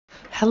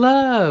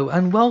Hello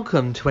and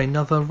welcome to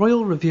another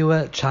Royal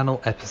Reviewer channel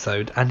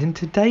episode, and in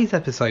today's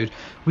episode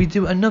we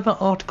do another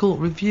article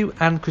review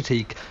and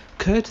critique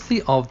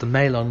courtesy of the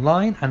Mail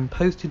Online and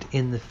posted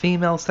in the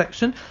female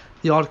section.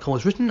 The article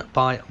was written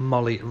by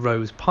Molly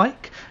Rose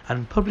Pike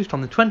and published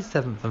on the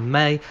 27th of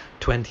May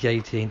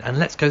 2018, and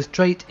let's go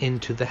straight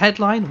into the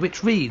headline,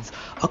 which reads,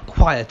 "A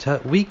quieter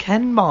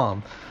weekend,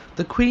 ma'am.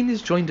 The Queen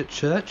is joined at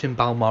church in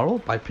Balmoral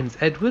by Prince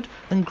Edward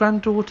and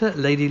granddaughter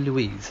Lady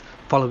Louise,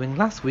 following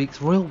last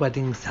week's royal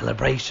wedding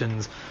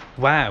celebrations."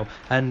 Wow,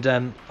 and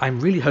I'm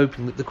really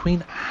hoping that the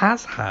Queen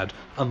has had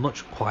a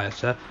much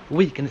quieter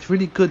week, and it's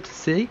really good to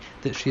see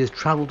that she has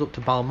travelled up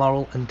to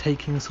Balmoral and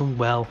taking some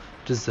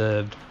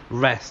well-deserved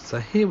rest. So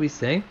here we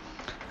see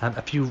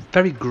a few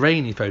very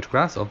grainy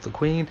photographs of the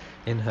Queen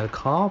in her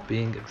car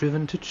being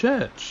driven to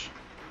church.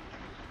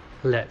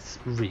 Let's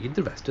read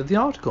the rest of the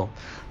article.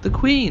 The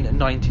Queen,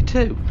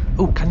 92.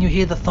 Oh, can you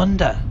hear the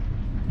thunder?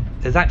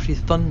 There's actually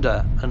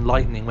thunder and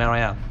lightning where I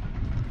am.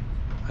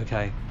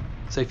 Okay,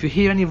 so if you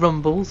hear any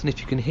rumbles and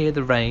if you can hear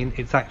the rain,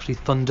 it's actually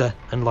thunder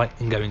and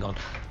lightning going on.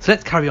 So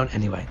let's carry on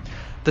anyway.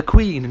 The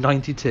Queen,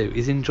 92,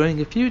 is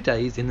enjoying a few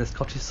days in the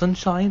Scottish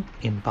sunshine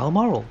in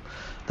Balmoral.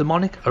 The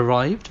monarch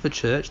arrived for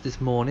church this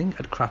morning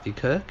at Crathie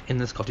Kirk in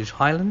the Scottish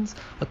Highlands,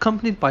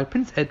 accompanied by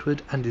Prince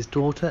Edward and his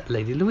daughter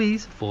Lady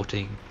Louise,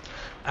 14.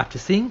 After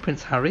seeing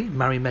Prince Harry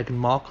marry Meghan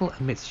Markle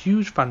amidst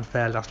huge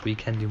fanfare last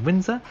weekend in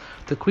Windsor,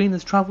 the Queen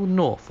has travelled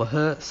north for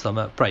her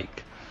summer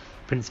break.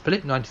 Prince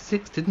Philip,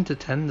 96, didn't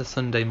attend the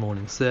Sunday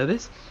morning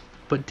service,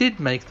 but did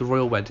make the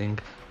royal wedding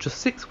just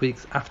 6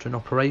 weeks after an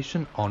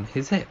operation on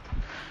his hip.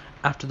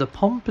 After the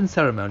pomp and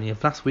ceremony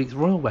of last week's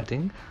royal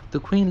wedding, the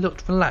Queen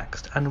looked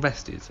relaxed and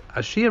rested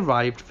as she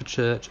arrived for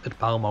church at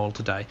Balmoral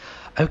today.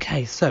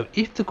 Okay, so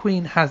if the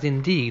Queen has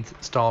indeed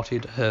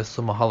started her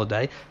summer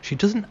holiday, she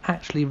doesn't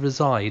actually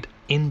reside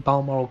in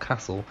Balmoral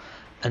Castle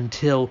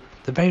until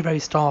the very, very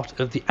start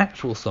of the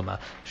actual summer.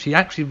 She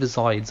actually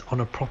resides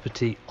on a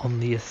property on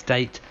the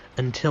estate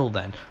until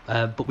then,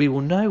 but we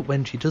will know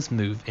when she does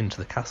move into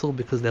the castle,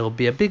 because there will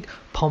be a big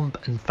pomp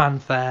and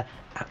fanfare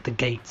at the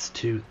gates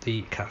to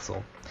the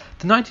castle.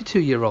 The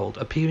 92-year-old,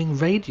 appearing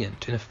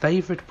radiant in a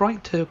favourite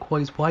bright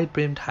turquoise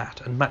wide-brimmed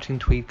hat and matching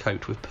tweed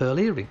coat with pearl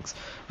earrings,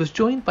 was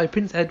joined by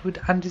Prince Edward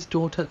and his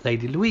daughter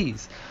Lady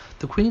Louise.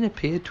 The Queen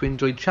appeared to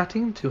enjoy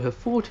chatting to her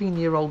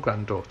 14-year-old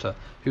granddaughter,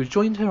 who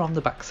joined her on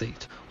the back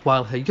seat,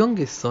 while her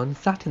youngest son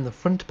sat in the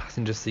front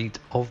passenger seat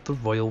of the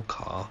royal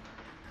car.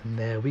 And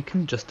there we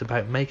can just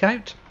about make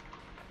out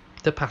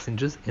the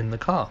passengers in the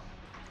car.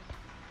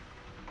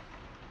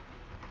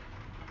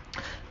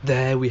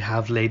 There we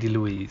have Lady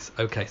Louise.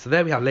 Okay, so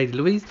there we have Lady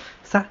Louise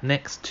sat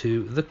next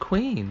to the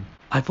Queen.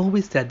 I've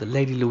always said that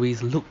Lady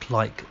Louise looked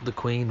like the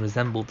Queen,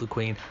 resembled the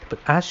Queen, but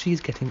as she's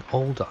getting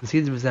older, I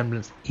see the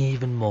resemblance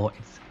even more.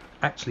 It's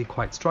actually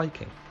quite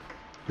striking.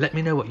 Let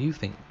me know what you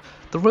think.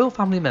 The royal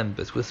family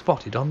members were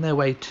spotted on their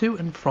way to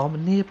and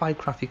from nearby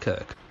Crathie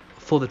Kirk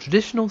for the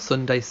traditional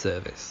Sunday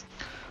service.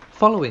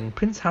 Following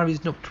Prince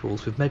Harry's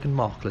nuptials with Meghan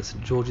Markle at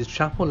St George's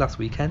Chapel last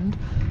weekend,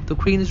 the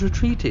Queen has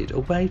retreated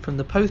away from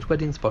the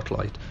post-wedding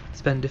spotlight to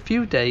spend a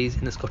few days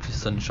in the Scottish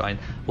sunshine.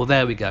 Well,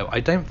 there we go. I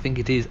don't think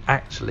it is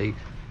actually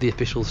the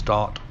official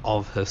start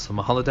of her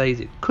summer holidays.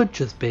 It could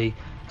just be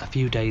a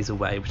few days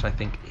away, which I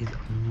think is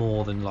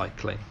more than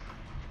likely.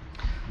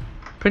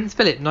 Prince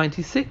Philip,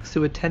 96,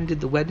 who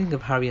attended the wedding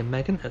of Harry and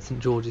Meghan at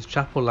St George's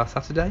Chapel last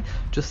Saturday,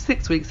 just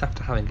 6 weeks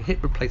after having a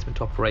hip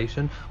replacement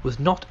operation, was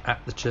not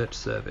at the church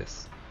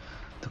service.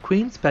 The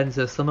Queen spends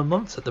her summer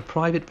months at the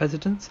private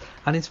residence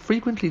and is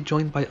frequently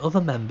joined by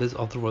other members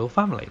of the royal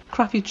family.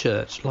 Crathie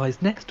Church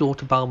lies next door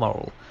to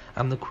Balmoral,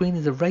 and the Queen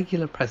is a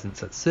regular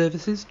presence at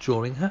services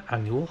during her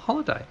annual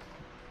holiday.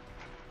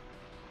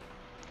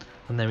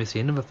 And there we see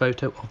another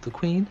photo of the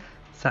Queen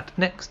sat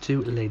next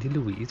to Lady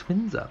Louise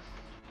Windsor.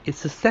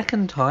 It's the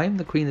second time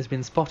the Queen has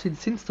been spotted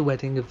since the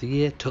wedding of the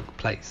year took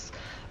place.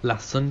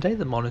 Last Sunday,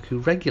 the monarch, who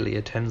regularly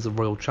attends the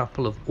Royal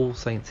Chapel of All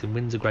Saints in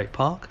Windsor Great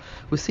Park,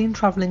 was seen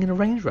travelling in a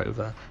Range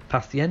Rover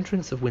past the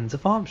entrance of Windsor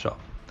Farm Shop.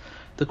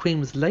 The Queen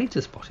was later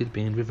spotted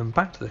being driven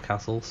back to the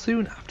castle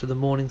soon after the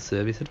morning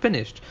service had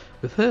finished,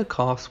 with her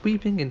car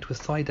sweeping into a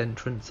side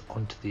entrance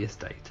onto the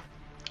estate.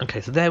 Okay,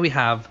 so there we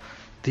have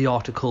the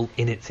article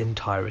in its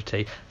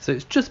entirety. So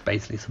it's just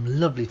basically some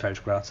lovely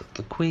photographs of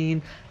the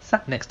Queen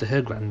sat next to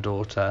her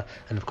granddaughter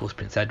and of course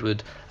Prince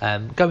Edward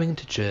going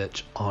to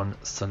church on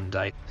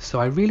Sunday. So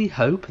I really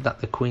hope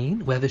that the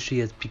Queen, whether she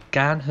has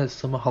began her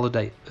summer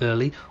holiday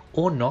early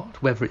or not,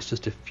 whether it's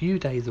just a few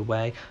days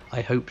away,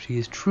 I hope she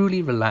is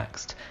truly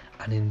relaxed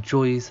and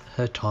enjoys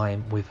her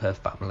time with her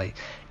family.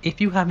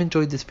 If you have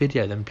enjoyed this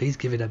video, then please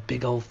give it a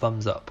big old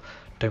thumbs up.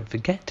 Don't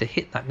forget to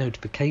hit that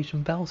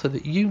notification bell so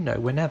that you know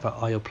whenever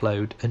I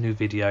upload a new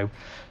video.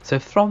 So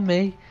from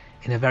me,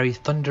 in a very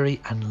thundery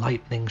and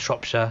lightning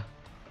Shropshire,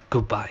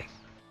 goodbye.